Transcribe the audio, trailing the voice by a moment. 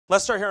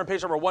Let's start here on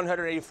page number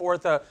 184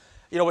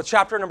 with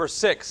chapter number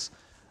 6.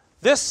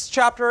 This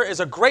chapter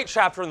is a great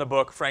chapter in the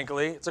book,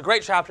 frankly. It's a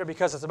great chapter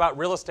because it's about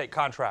real estate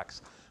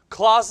contracts.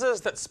 Clauses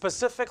that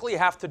specifically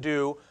have to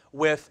do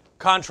with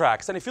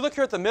contracts. And if you look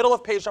here at the middle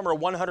of page number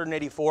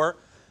 184,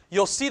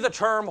 you'll see the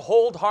term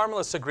hold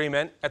harmless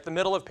agreement at the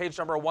middle of page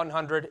number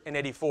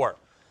 184.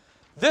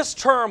 This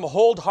term,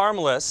 hold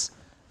harmless,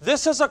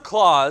 this is a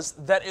clause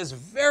that is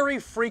very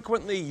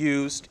frequently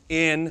used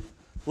in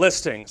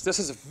listings. This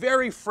is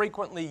very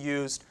frequently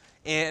used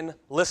in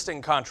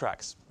listing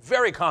contracts.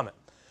 Very common.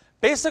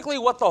 Basically,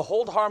 what the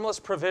hold harmless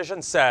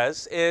provision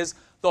says is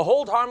the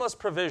hold harmless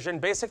provision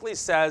basically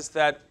says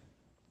that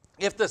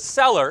if the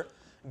seller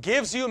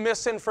gives you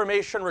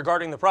misinformation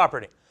regarding the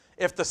property,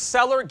 if the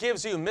seller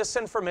gives you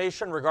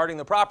misinformation regarding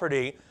the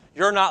property,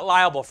 you're not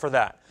liable for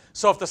that.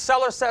 So if the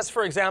seller says,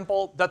 for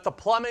example, that the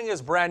plumbing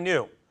is brand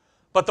new,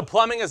 but the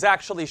plumbing is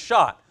actually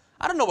shot,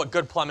 I don't know what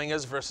good plumbing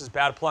is versus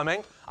bad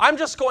plumbing. I'm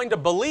just going to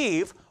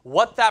believe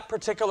what that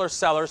particular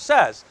seller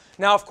says.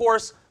 Now, of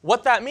course,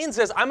 what that means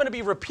is I'm going to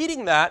be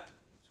repeating that.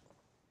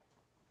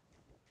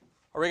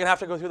 Are we going to have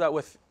to go through that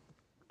with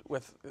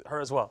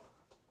her as well?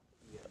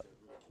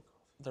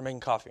 They're making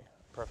coffee.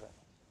 Perfect.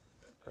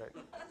 Great.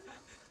 Right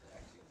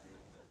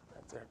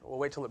there. We'll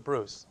wait till it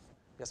brews.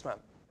 Yes, ma'am.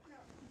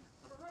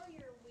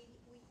 Earlier, we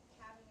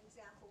have an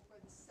example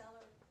where the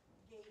seller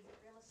gave the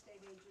real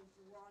estate agent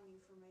the wrong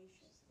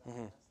information.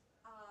 Mm-hmm.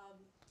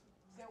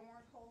 There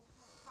weren't hold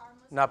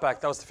harmless. Not back.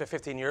 That was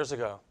 15 years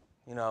ago.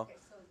 You know. Okay,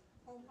 so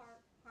hold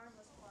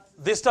harmless clauses.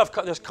 This stuff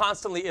just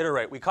constantly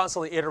iterate. We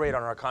constantly iterate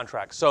on our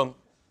contracts. So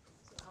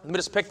let me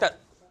just pick that.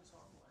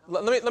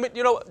 Let me,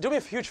 do me a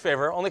huge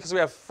favor, only because we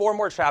have 4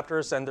 more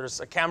chapters and there's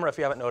a camera if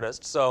you haven't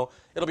noticed. So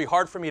it'll be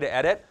hard for me to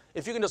edit.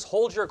 If you can just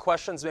hold your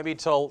questions maybe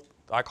till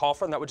I call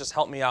for them, that would just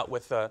help me out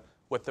with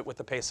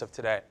the pace of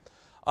today.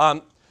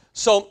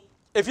 So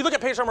if you look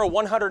at page number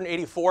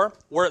 184,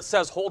 where it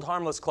says hold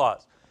harmless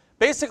clause,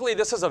 basically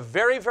this is a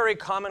very, very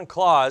common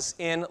clause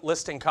in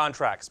listing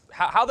contracts.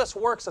 How this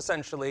works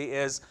essentially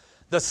is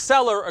the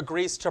seller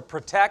agrees to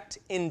protect,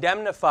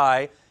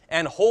 indemnify,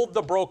 and hold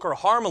the broker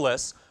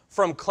harmless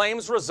from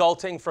claims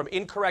resulting from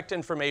incorrect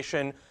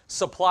information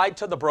supplied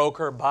to the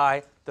broker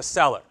by the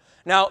seller.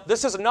 Now,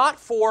 this is not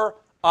for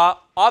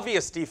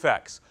obvious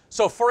defects.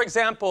 So, for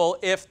example,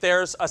 if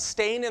there's a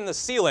stain in the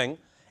ceiling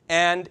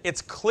and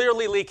it's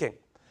clearly leaking,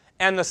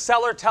 and the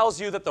seller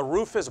tells you that the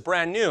roof is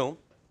brand new,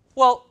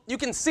 well, you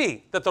can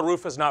see that the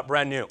roof is not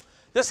brand new.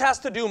 This has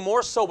to do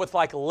more so with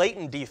like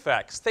latent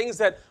defects, things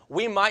that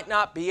we might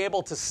not be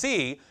able to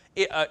see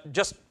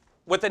just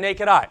with the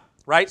naked eye,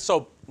 right?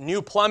 So,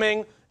 new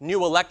plumbing,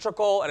 new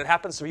electrical, and it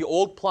happens to be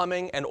old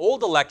plumbing and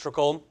old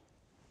electrical,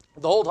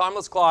 the hold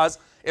harmless clause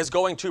is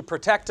going to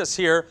protect us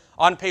here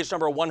on page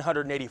number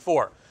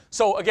 184.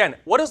 So again,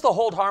 what is the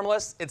hold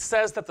harmless? It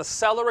says that the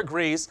seller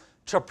agrees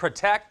to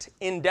protect,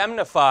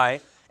 indemnify,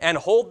 and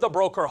hold the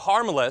broker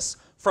harmless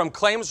from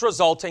claims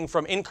resulting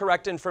from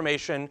incorrect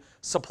information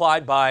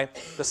supplied by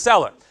the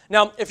seller.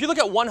 Now, if you look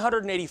at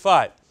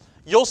 185,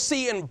 you'll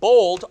see in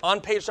bold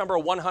on page number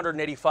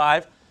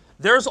 185,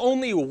 there's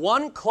only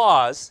one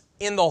clause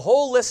in the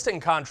whole listing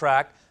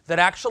contract that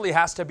actually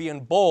has to be in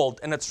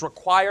bold, and it's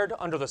required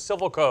under the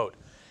Civil Code.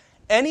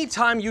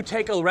 Anytime you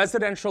take a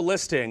residential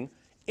listing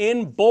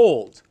in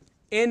bold,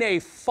 in a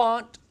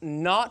font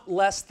not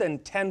less than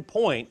 10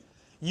 point,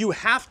 you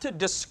have to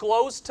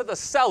disclose to the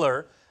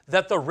seller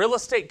that the real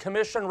estate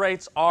commission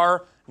rates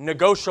are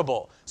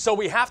negotiable. So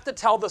we have to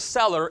tell the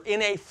seller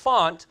in a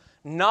font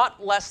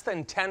not less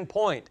than 10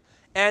 point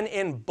and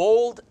in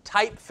bold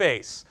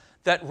typeface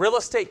that real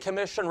estate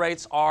commission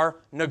rates are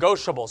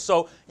negotiable.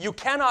 So you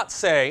cannot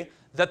say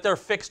that they're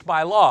fixed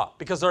by law,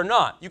 because they're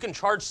not. You can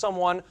charge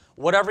someone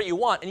whatever you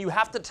want, and you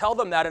have to tell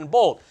them that in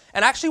bold.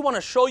 And I actually want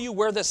to show you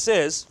where this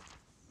is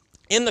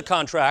in the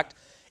contract.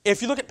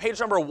 If you look at page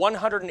number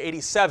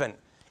 187,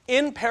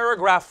 in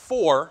paragraph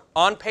 4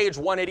 on page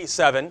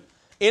 187,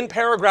 in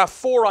paragraph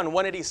 4 on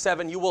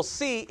 187, you will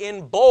see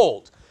in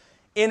bold,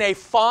 in a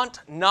font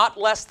not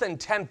less than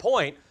 10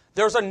 point,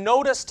 there's a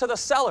notice to the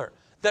seller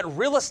that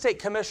real estate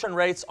commission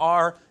rates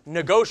are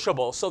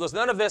negotiable. So there's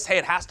none of this, hey,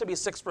 it has to be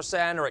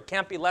 6% or it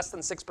can't be less than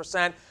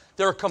 6%.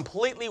 They're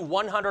completely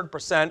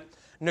 100%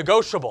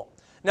 negotiable.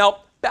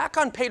 Now, back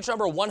on page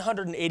number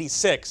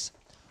 186,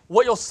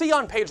 what you'll see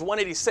on page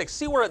 186,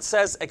 see where it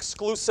says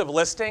exclusive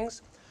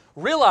listings?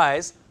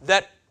 Realize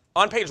that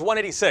on page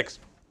 186,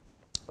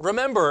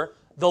 remember,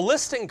 the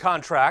listing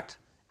contract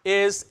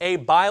is a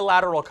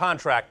bilateral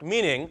contract,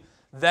 meaning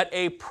that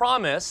a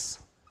promise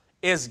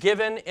is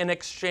given in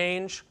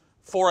exchange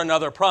for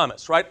another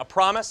promise, right? A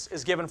promise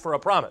is given for a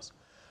promise.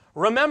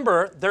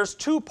 Remember, there's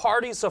 2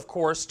 parties, of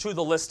course, to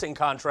the listing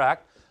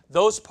contract.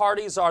 Those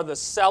parties are the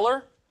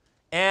seller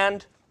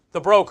and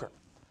the broker.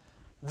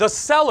 The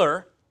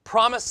seller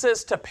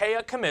promises to pay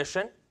a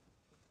commission,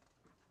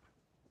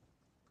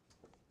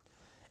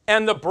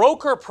 and the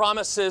broker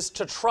promises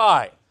to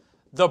try.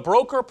 The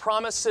broker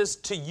promises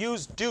to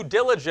use due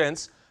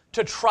diligence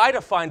to try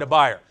to find a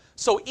buyer.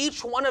 So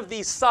each one of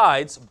these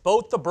sides,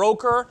 both the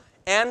broker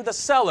and the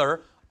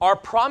seller are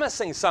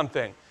promising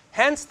something.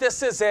 Hence,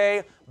 this is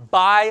a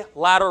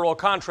bilateral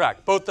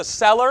contract. Both the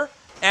seller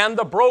and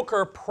the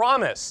broker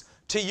promise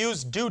to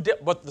use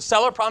but the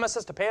seller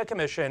promises to pay a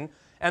commission,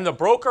 and the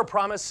broker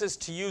promises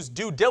to use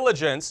due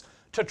diligence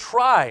to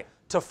try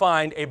to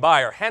find a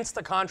buyer. Hence,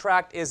 the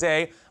contract is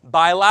a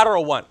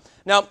bilateral one.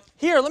 Now,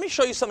 here, let me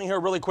show you something here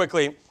really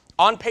quickly.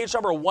 On page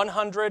number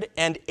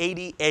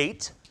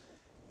 188,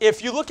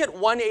 if you look at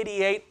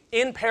 188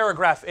 in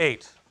paragraph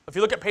 8, if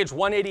you look at page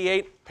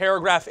 188,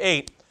 paragraph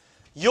 8,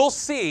 you'll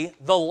see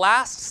the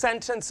last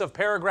sentence of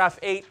paragraph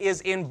 8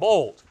 is in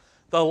bold.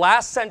 The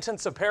last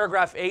sentence of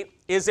paragraph 8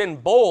 is in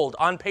bold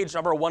on page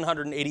number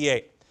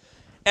 188.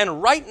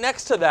 And right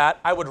next to that,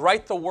 I would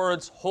write the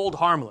words hold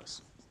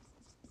harmless.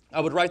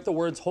 I would write the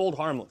words hold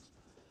harmless.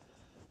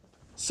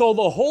 So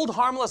the hold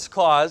harmless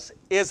clause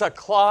is a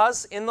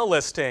clause in the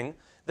listing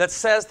that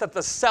says that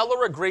the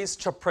seller agrees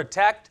to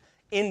protect,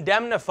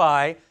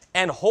 indemnify,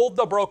 and hold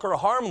the broker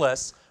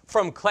harmless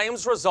from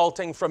claims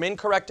resulting from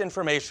incorrect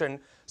information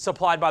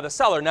supplied by the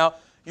seller. Now,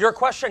 your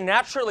question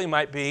naturally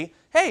might be,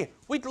 hey,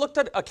 we looked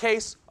at a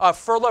case of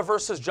Furla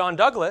versus John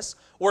Douglas,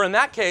 where in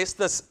that case,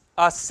 the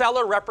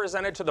seller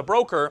represented to the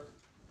broker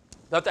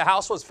that the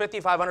house was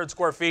 5,500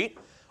 square feet,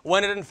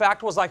 when it in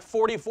fact was like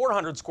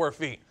 4,400 square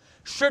feet.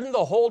 Shouldn't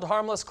the hold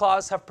harmless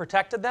clause have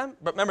protected them?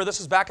 But remember, this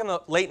was back in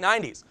the late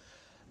 90s.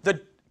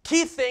 The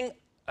key thing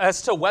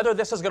as to whether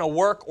this is going to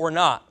work or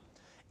not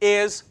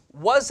is,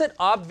 was it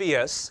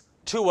obvious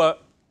to a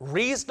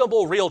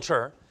reasonable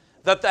realtor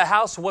that the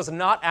house was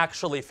not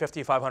actually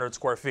 5,500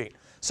 square feet?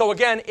 So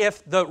again,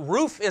 if the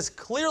roof is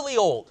clearly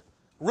old,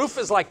 roof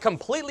is like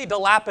completely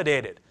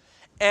dilapidated,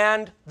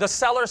 and the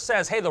seller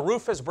says, hey, the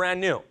roof is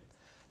brand new,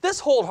 this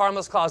hold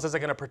harmless clause isn't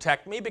going to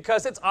protect me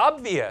because it's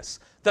obvious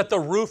that the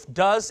roof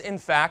does in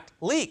fact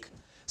leak.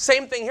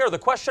 Same thing here. The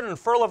question in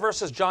Furla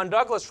versus John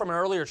Douglas from an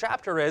earlier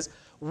chapter is,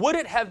 would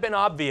it have been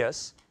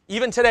obvious,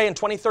 even today in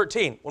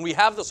 2013, when we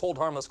have this hold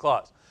harmless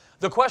clause?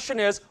 The question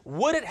is,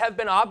 would it have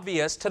been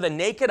obvious to the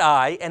naked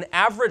eye, an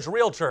average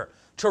realtor,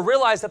 to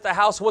realize that the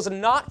house was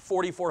not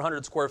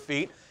 4,400 square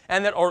feet,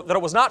 and that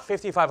it was not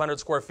 5,500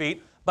 square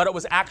feet, but it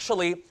was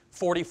actually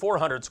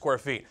 4,400 square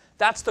feet?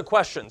 That's the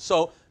question.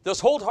 So this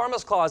hold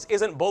harmless clause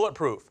isn't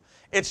bulletproof.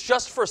 It's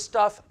just for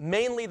stuff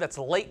mainly that's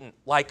latent,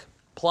 like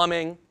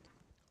plumbing,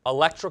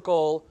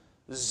 electrical,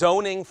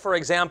 zoning, for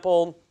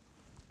example.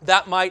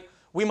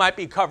 We might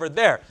be covered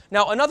there.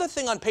 Now, another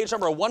thing on page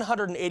number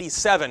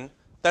 187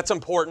 that's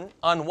important,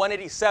 on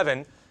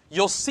 187,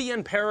 you'll see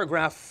in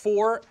paragraph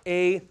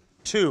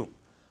 4A2.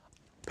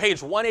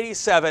 Page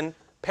 187,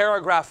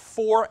 paragraph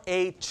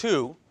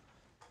 4A2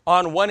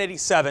 on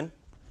 187.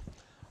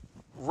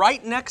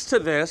 Right next to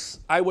this,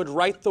 I would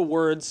write the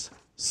words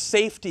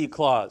safety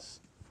clause.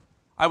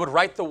 I would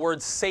write the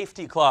words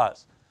safety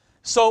clause.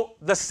 So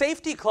the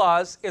safety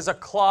clause is a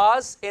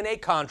clause in a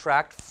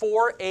contract,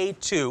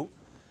 4A2.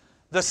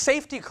 The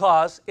safety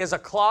clause is a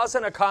clause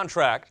in a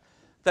contract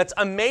that's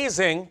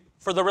amazing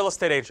for the real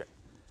estate agent.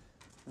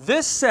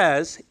 This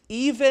says,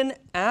 even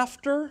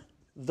after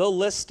the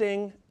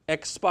listing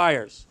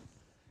expires,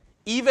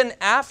 even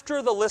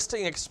after the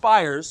listing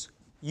expires,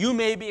 you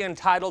may be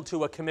entitled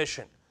to a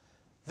commission.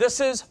 This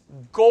is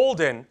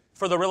golden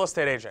for the real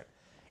estate agent.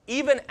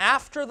 Even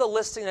after the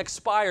listing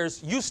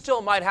expires, you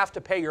still might have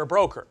to pay your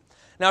broker.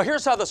 Now,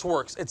 here's how this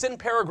works. It's in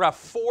paragraph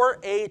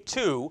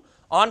 4A2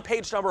 on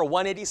page number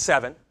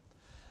 187.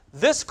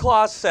 This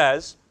clause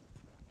says,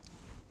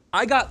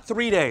 I got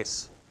 3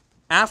 days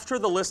after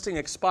the listing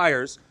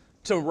expires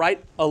to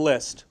write a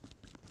list.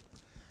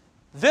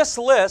 This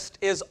list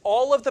is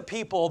all of the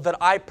people that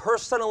I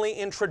personally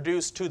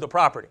introduced to the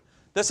property.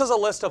 This is a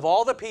list of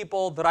all the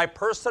people that I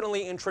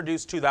personally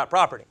introduced to that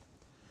property.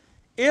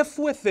 If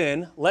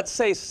within, let's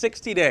say,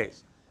 60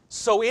 days,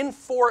 so in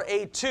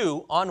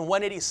 4A2 on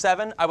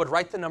 187, I would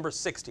write the number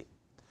 60.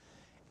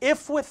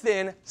 If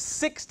within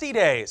 60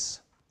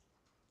 days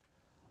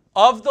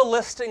of the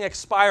listing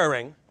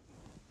expiring,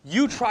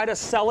 you try to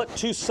sell it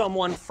to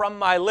someone from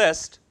my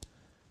list,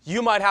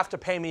 you might have to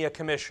pay me a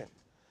commission.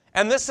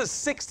 And this is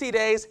 60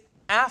 days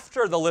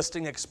after the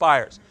listing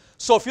expires.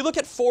 So if you look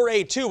at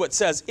 4A2, it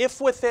says,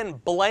 if within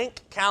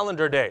blank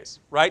calendar days,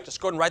 right? Just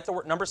go ahead and write the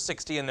word number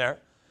 60 in there.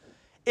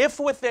 If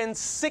within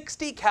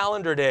 60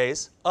 calendar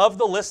days of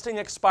the listing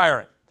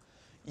expiring,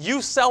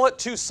 you sell it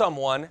to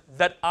someone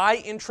that I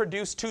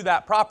introduced to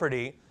that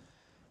property,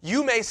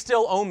 you may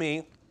still owe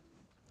me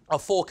a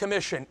full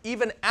commission,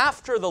 even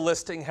after the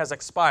listing has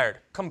expired.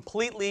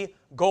 Completely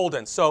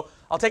golden. So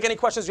I'll take any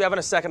questions you have in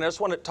a second. I just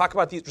want to talk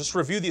about these, just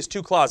review these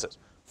two clauses.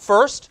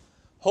 First,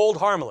 hold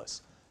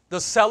harmless.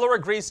 The seller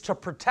agrees to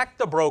protect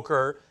the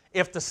broker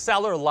if the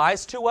seller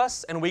lies to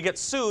us and we get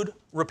sued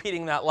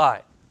repeating that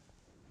lie.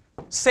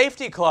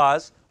 Safety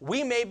clause,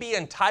 we may be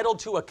entitled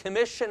to a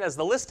commission as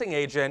the listing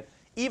agent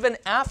even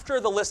after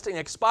the listing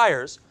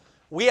expires.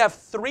 We have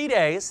 3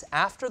 days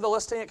after the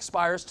listing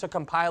expires to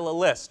compile a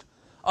list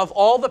of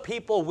all the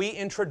people we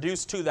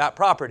introduced to that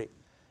property.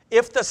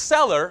 If the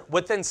seller,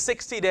 within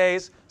 60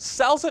 days,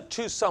 sells it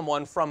to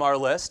someone from our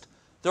list,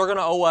 they're going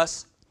to owe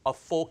us a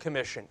full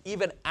commission,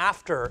 even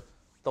after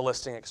the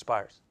listing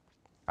expires.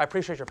 I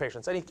appreciate your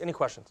patience. Any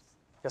questions?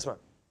 Yes, ma'am?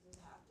 Does it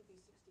have to be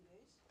 60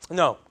 days?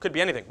 No, could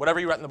be anything, whatever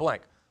you write in the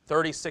blank.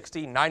 30,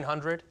 60,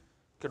 900,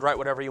 could write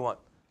whatever you want.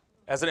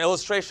 As an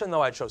illustration,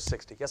 though, I chose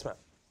 60. Yes, ma'am?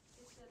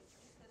 If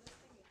the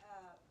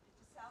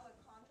seller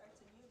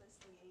contracts a new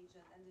listing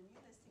agent and the new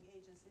listing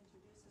agent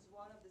introduces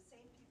one of the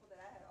same people that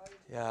I had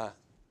already introduced,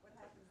 what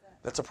happens then?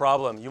 That's a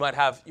problem. You might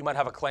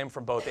have a claim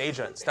from both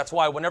agents. That's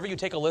why whenever you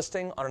take a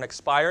listing on an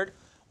expired,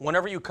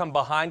 whenever you come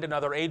behind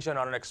another agent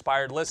on an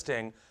expired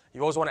listing,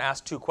 you always want to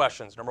ask two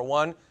questions. Number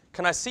one,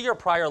 can I see your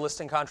prior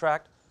listing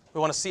contract? We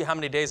want to see how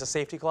many days of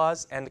safety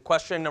clause. And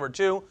question number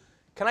two,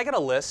 can I get a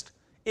list?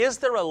 Is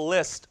there a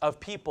list of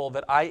people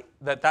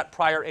that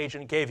prior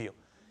agent gave you?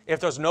 If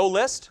there's no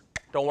list,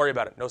 don't worry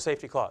about it. No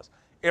safety clause.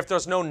 If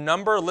there's no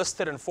number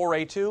listed in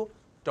 4A2,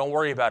 don't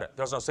worry about it.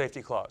 There's no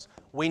safety clause.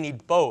 We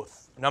need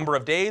both. Number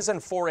of days in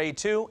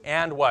 4A2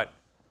 and what?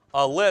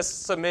 A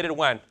list submitted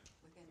when?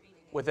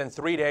 Within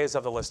 3 days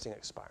of the listing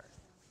expired.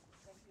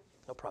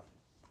 No problem.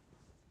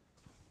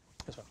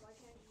 Yes, ma'am. Why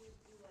can't you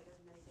do like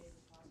as many days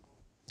as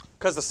possible?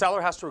 Because the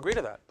seller has to agree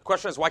to that. The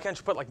question is, why can't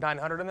you put like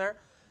 900 in there?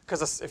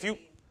 Because if you...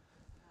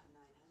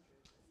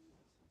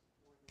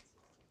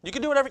 You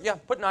can do whatever, yeah,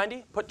 put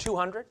 90, put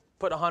 200,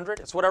 put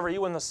 100. It's whatever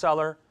you and the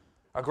seller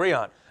agree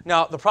on.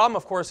 Now, the problem,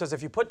 of course, is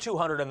if you put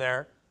 200 in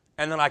there,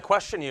 and then I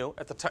question you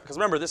at the time, because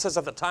remember, this is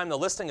at the time the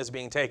listing is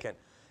being taken.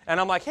 And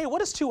I'm like, hey, what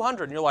is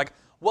 200? And you're like,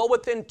 well,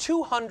 within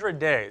 200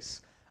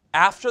 days,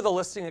 after the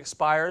listing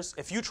expires,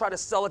 if you try to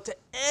sell it to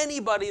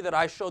anybody that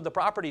I showed the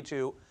property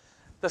to,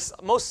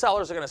 most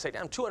sellers are going to say,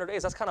 damn, 200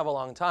 days, that's kind of a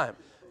long time.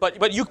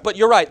 But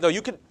you're right, though.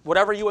 You could,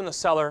 whatever you and the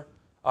seller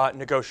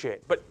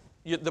negotiate. But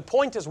the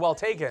point is well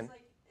taken.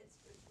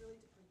 It's really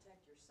to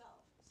protect yourself.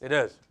 It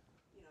is.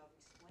 You know,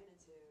 explain it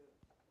to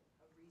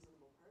a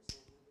reasonable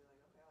person and be like,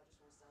 okay, I just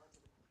want to sell it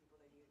to the people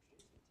that you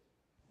introduced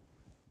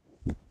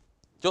me to.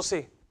 You'll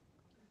see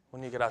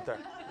when you get out there.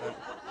 Yeah.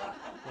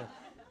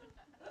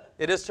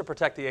 It is to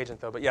protect the agent,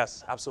 though. But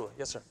yes, absolutely.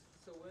 Yes, sir.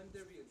 So wouldn't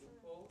there be a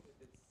loophole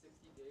if it's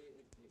 60 days,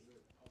 if you're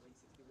only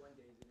 61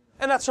 days?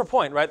 And that's her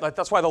point, right? Like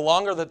that's why the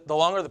longer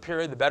the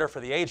period, the better for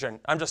the agent.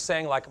 I'm just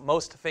saying, like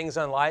most things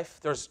in life,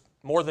 there's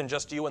more than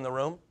just you in the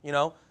room. You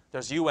know,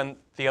 there's you and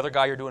the other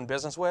guy you're doing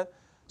business with.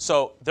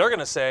 So they're going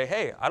to say,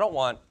 hey, I don't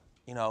want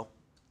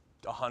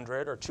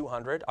 100 or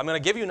 200. I'm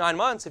going to give you 9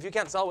 months. If you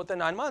can't sell it within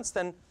 9 months,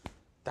 then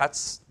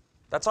that's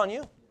on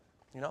you.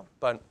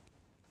 But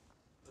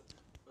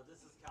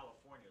this is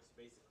California. So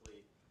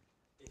basically,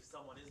 if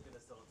someone is going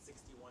to sell it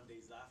 61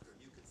 days after,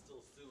 you could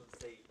still sue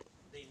and say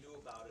they knew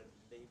about it,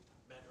 and they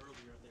met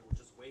earlier, and they were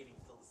just waiting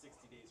until the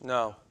 60 days.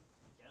 No.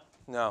 Yeah?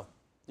 No,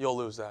 you'll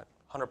lose that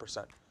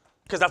 100%.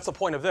 Because that's the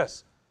point of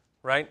this,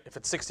 right? If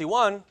it's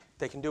 61,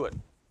 they can do it.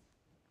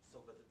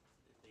 So, but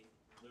if they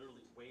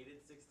literally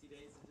waited 60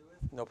 days to do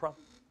it? No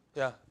problem.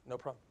 Yeah, no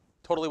problem.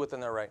 Totally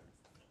within their right.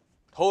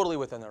 Totally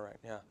within their right,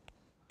 yeah.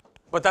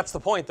 But that's the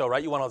point, though,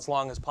 right? You want as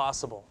long as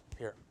possible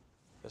here.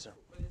 Yes, sir.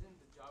 But isn't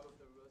the job of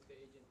the real estate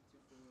agent to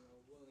bring a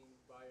willing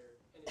buyer,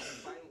 and if you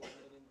find one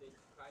and then they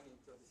decline it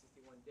until the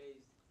 61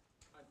 days,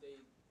 aren't they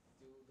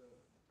do the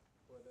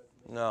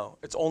commission? No,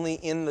 it's only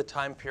in the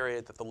time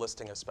period that the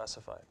listing is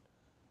specified.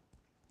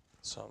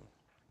 So,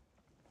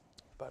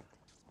 but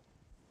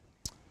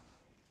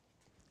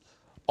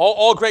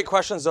all great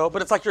questions, though.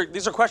 But it's like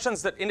these are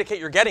questions that indicate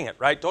you're getting it,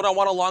 right? Don't I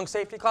want a long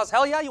safety clause?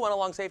 Hell yeah, you want a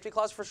long safety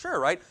clause for sure,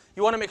 right?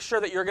 You want to make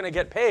sure that you're going to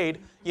get paid,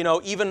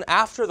 even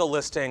after the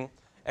listing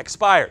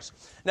expires.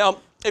 Now,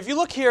 if you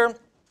look here,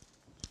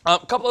 a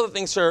couple other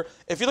things here.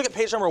 If you look at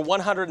page number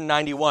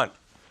 191,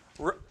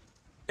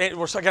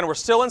 we're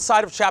still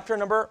inside of chapter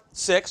number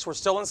 6. We're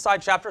still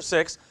inside chapter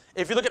 6.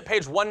 If you look at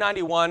page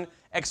 191,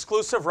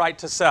 exclusive right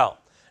to sell.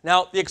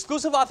 Now, the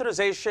exclusive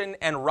authorization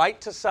and right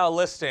to sell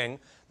listing,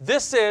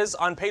 this is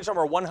on page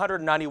number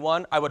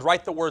 191. I would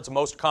write the words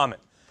most common.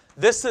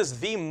 This is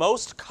the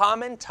most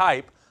common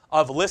type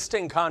of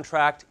listing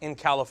contract in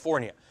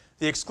California.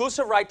 The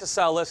exclusive right to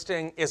sell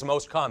listing is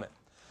most common.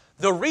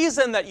 The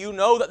reason that you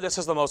know that this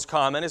is the most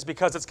common is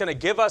because it's going to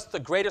give us the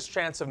greatest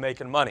chance of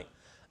making money.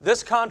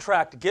 This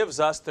contract gives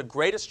us the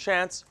greatest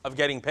chance of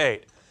getting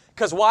paid.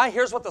 Because why?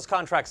 Here's what this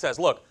contract says.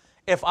 Look,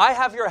 if I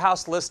have your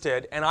house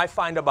listed and I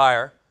find a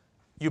buyer,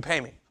 you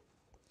pay me.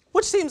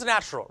 Which seems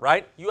natural,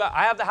 right?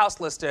 I have the house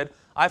listed,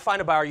 I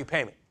find a buyer, you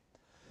pay me.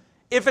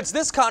 If it's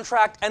this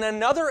contract and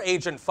another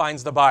agent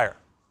finds the buyer,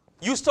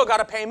 you still got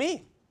to pay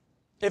me.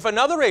 If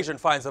another agent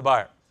finds the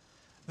buyer.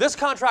 This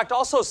contract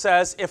also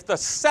says if the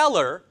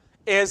seller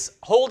is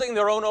holding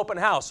their own open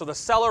house, so the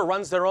seller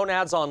runs their own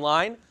ads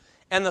online,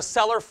 and the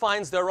seller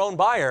finds their own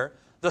buyer,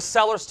 the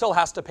seller still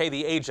has to pay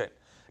the agent.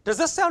 Does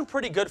this sound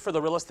pretty good for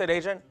the real estate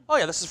agent? Oh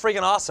yeah, this is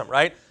freaking awesome,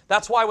 right?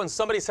 That's why when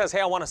somebody says,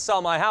 hey, I want to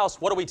sell my house,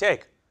 what do we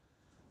take?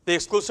 The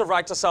exclusive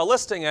right to sell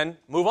listing and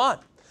move on.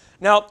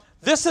 Now,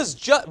 this is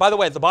just, by the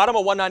way, at the bottom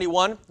of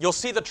 191, you'll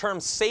see the term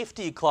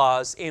safety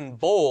clause in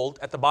bold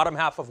at the bottom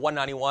half of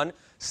 191,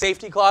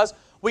 safety clause.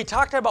 We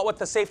talked about what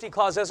the safety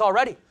clause is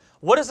already.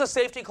 What does the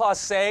safety clause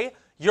say?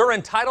 you're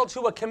entitled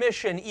to a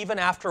commission even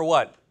after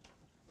what?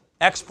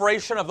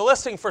 Expiration of the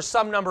listing for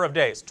some number of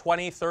days,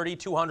 20, 30,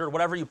 200,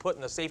 whatever you put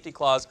in the safety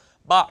clause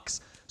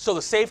box. So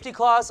the safety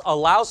clause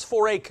allows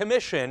for a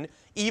commission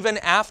even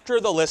after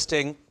the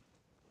listing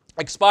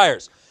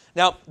expires.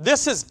 Now,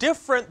 this is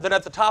different than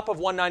at the top of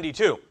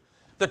 192.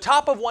 The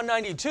top of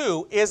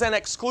 192 is an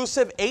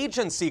exclusive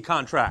agency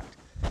contract.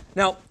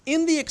 Now,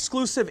 in the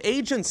exclusive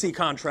agency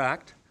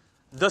contract,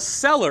 the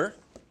seller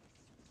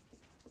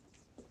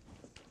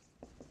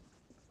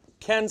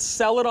can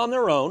sell it on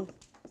their own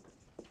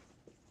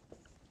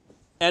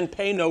and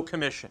pay no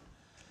commission.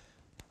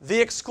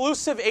 The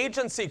exclusive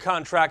agency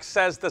contract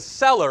says the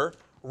seller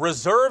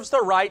reserves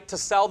the right to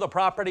sell the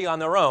property on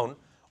their own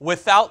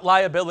without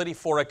liability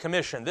for a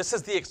commission. This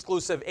is the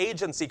exclusive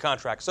agency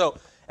contract. So,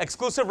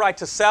 exclusive right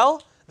to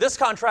sell, this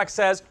contract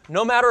says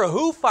no matter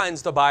who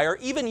finds the buyer,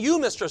 even you,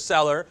 Mr.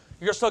 Seller,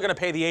 you're still going to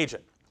pay the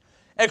agent.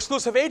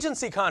 Exclusive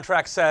agency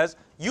contract says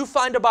you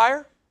find a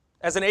buyer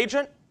as an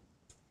agent,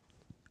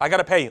 I got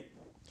to pay you.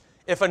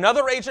 If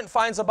another agent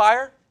finds a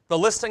buyer, the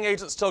listing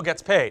agent still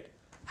gets paid.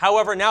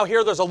 However, now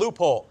here there's a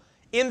loophole.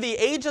 In the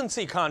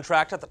agency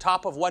contract at the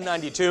top of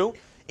 192,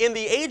 in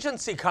the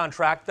agency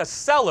contract, the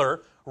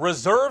seller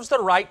reserves the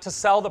right to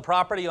sell the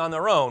property on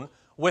their own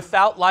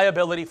without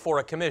liability for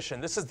a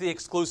commission. This is the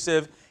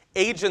exclusive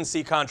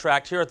agency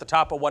contract here at the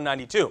top of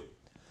 192.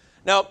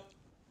 Now,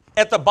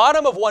 at the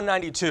bottom of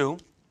 192,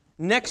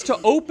 next to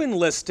open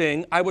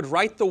listing, I would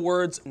write the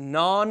words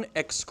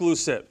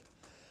non-exclusive.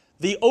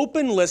 The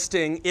open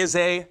listing is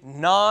a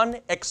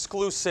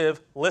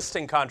non-exclusive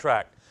listing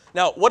contract.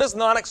 Now, what does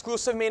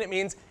non-exclusive mean? It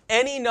means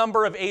any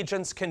number of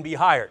agents can be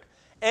hired.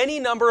 Any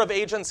number of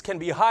agents can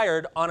be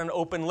hired on an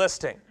open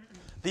listing.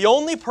 The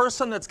only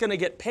person that's going to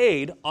get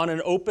paid on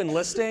an open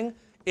listing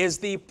is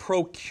the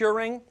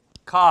procuring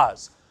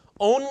cause.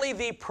 Only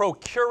the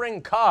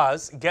procuring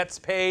cause gets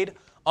paid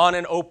on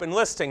an open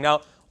listing.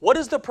 Now, what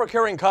is the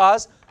procuring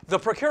cause? The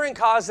procuring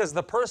cause is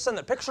the person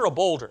that, picture a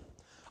boulder.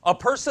 A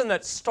person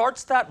that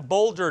starts that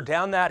boulder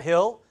down that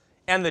hill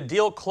and the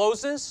deal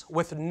closes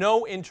with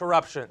no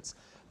interruptions.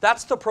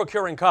 That's the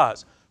procuring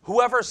cause.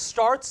 Whoever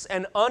starts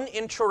an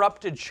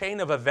uninterrupted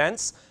chain of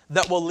events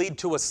that will lead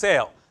to a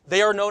sale.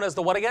 They are known as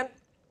the what again?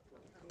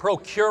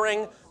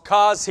 Procuring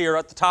cause here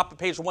at the top of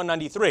page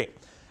 193.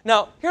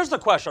 Now, here's the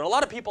question. A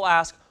lot of people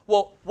ask,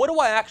 well, what do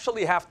I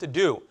actually have to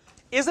do?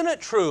 Isn't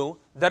it true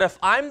that if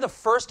I'm the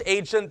first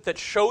agent that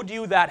showed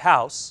you that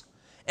house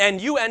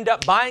and you end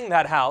up buying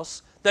that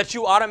house, that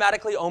you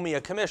automatically owe me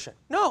a commission?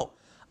 No.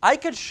 I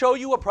could show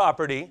you a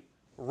property,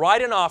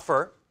 write an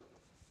offer,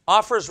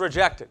 offer's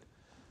rejected.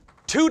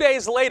 2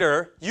 days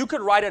later, you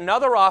could write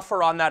another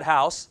offer on that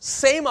house,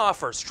 same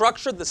offer,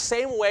 structured the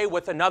same way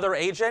with another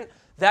agent.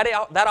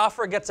 That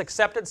offer gets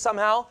accepted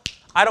somehow,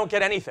 I don't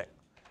get anything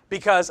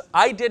because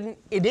I didn't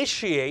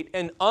initiate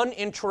an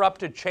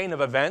uninterrupted chain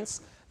of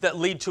events that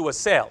lead to a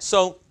sale.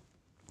 So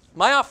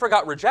my offer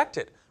got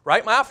rejected,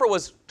 right? My offer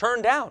was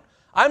turned down.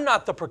 I'm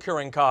not the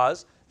procuring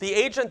cause. The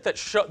agent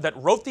that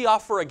wrote the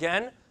offer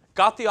again,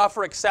 got the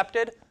offer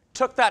accepted,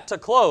 took that to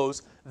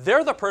close,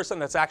 they're the person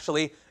that's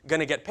actually going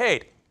to get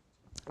paid.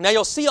 Now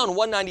you'll see on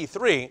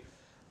 193,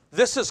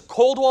 this is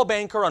Coldwell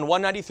Banker on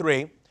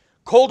 193,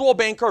 Coldwell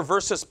Banker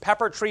versus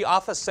Peppertree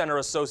Office Center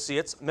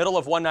Associates, middle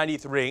of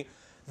 193.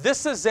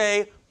 This is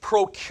a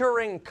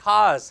procuring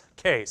cause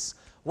case.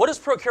 What does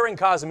procuring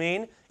cause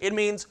mean? It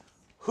means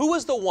who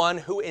is the one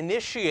who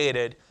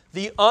initiated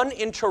the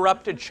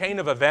uninterrupted chain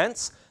of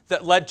events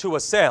that led to a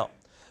sale.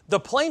 The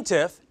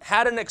plaintiff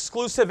had an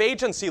exclusive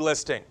agency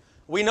listing.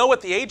 We know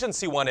what the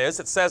agency one is.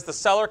 It says the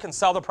seller can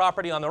sell the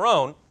property on their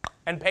own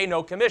and pay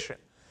no commission.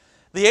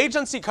 The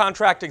agency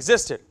contract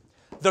existed.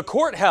 The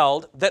court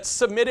held that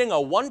submitting a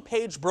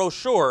one-page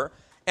brochure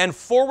and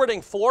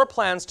forwarding floor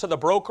plans to the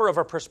broker of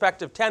a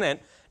prospective tenant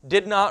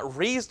did not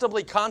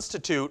reasonably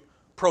constitute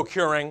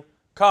procuring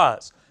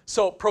cause.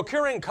 So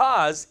procuring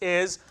cause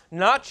is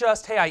not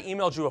just, hey, I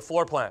emailed you a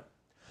floor plan.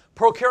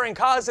 Procuring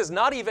cause is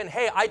not even,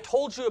 hey, I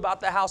told you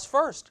about the house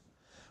first.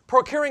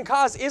 Procuring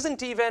cause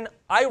isn't even,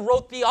 I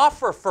wrote the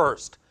offer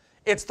first.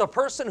 It's the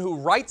person who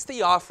writes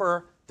the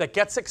offer that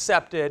gets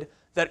accepted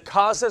that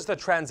causes the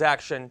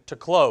transaction to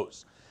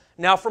close.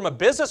 Now, from a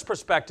business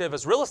perspective,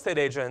 as real estate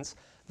agents,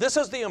 this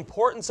is the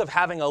importance of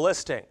having a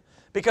listing.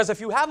 Because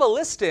if you have a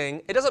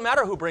listing, it doesn't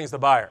matter who brings the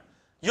buyer.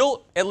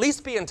 You'll at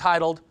least be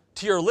entitled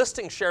to your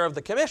listing share of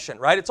the commission,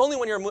 right? It's only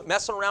when you're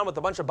messing around with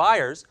a bunch of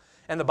buyers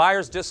and the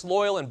buyer's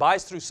disloyal and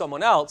buys through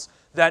someone else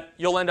that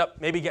you'll end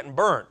up maybe getting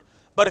burned.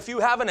 But if you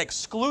have an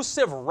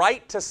exclusive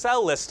right to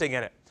sell listing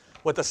in it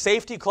with a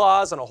safety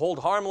clause and a hold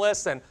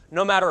harmless, and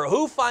no matter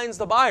who finds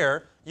the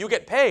buyer, you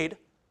get paid,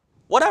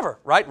 whatever,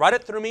 right? Write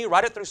it through me,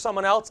 write it through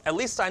someone else. At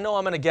least I know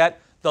I'm going to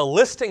get the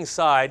listing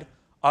side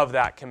of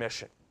that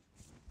commission.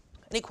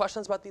 Any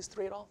questions about these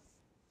three at all?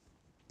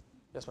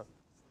 Yes, ma'am.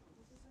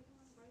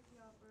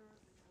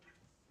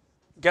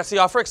 Gets the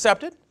offer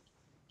accepted,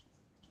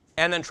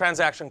 and then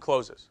transaction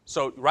closes.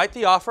 So write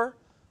the offer,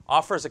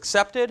 offer is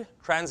accepted,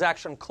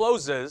 transaction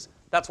closes.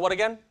 That's what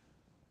again?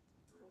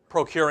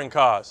 Procuring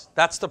cause.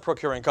 That's the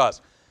procuring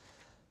cause.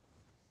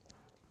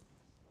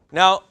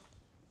 Now,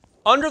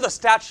 under the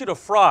statute of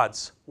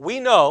frauds, we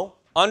know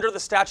under the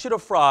statute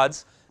of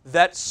frauds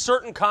that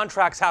certain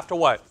contracts have to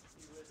what?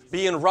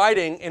 Be in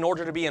writing in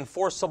order to be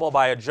enforceable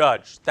by a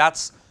judge.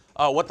 That's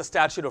what the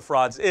statute of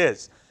frauds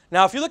is.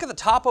 Now, if you look at the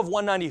top of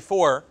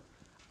 194,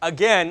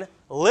 again,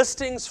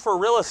 listings for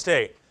real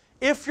estate.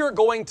 If you're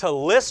going to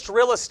list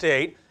real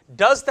estate,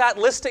 does that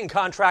listing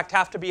contract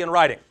have to be in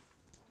writing?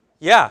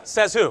 Yeah,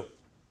 says who?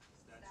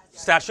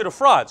 Statute of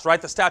frauds,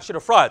 right? The statute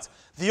of frauds.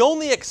 The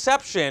only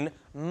exception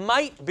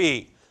might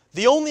be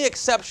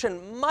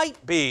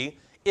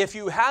if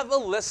you have a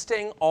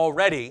listing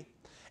already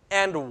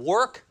and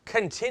work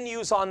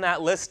continues on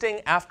that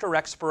listing after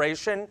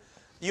expiration,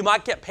 you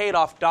might get paid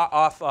off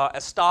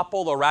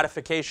estoppel or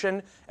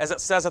ratification, as it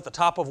says at the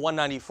top of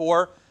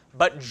 194.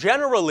 But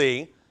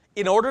generally,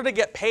 in order to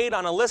get paid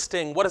on a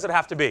listing, what does it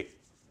have to be?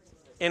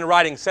 In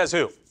writing, says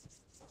who?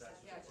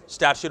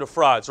 Statute of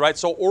frauds, right?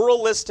 So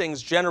oral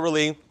listings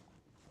generally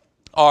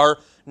are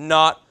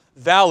not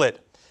valid.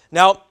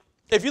 Now,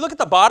 if you look at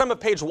the bottom of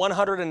page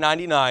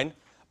 199,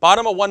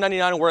 bottom of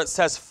 199 where it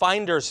says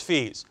finder's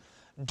fees,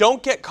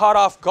 don't get caught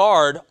off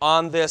guard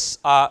on this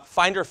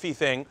finder fee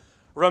thing.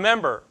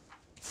 Remember,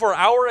 for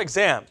our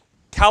exam,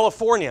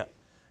 California,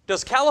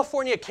 does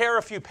California care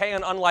if you pay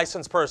an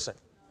unlicensed person?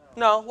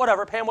 No,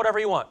 whatever, pay them whatever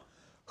you want.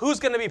 Who's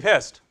going to be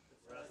pissed?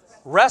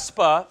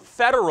 RESPA,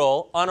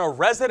 federal, on a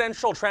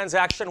residential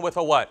transaction with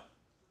a what?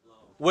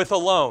 With a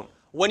loan.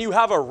 When you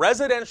have a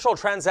residential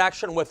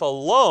transaction with a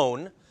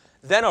loan,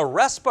 then a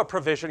RESPA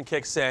provision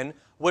kicks in,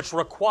 which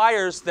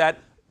requires that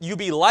you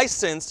be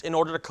licensed in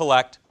order to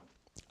collect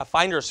a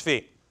finder's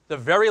fee. The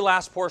very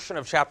last portion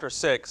of Chapter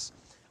 6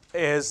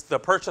 is the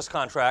purchase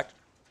contract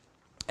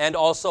and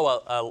also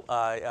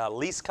a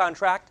lease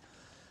contract.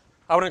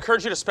 I would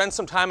encourage you to spend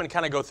some time and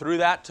kind of go through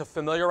that to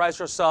familiarize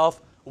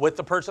yourself with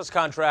the purchase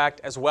contract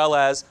as well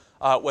as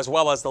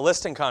the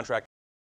listing contract.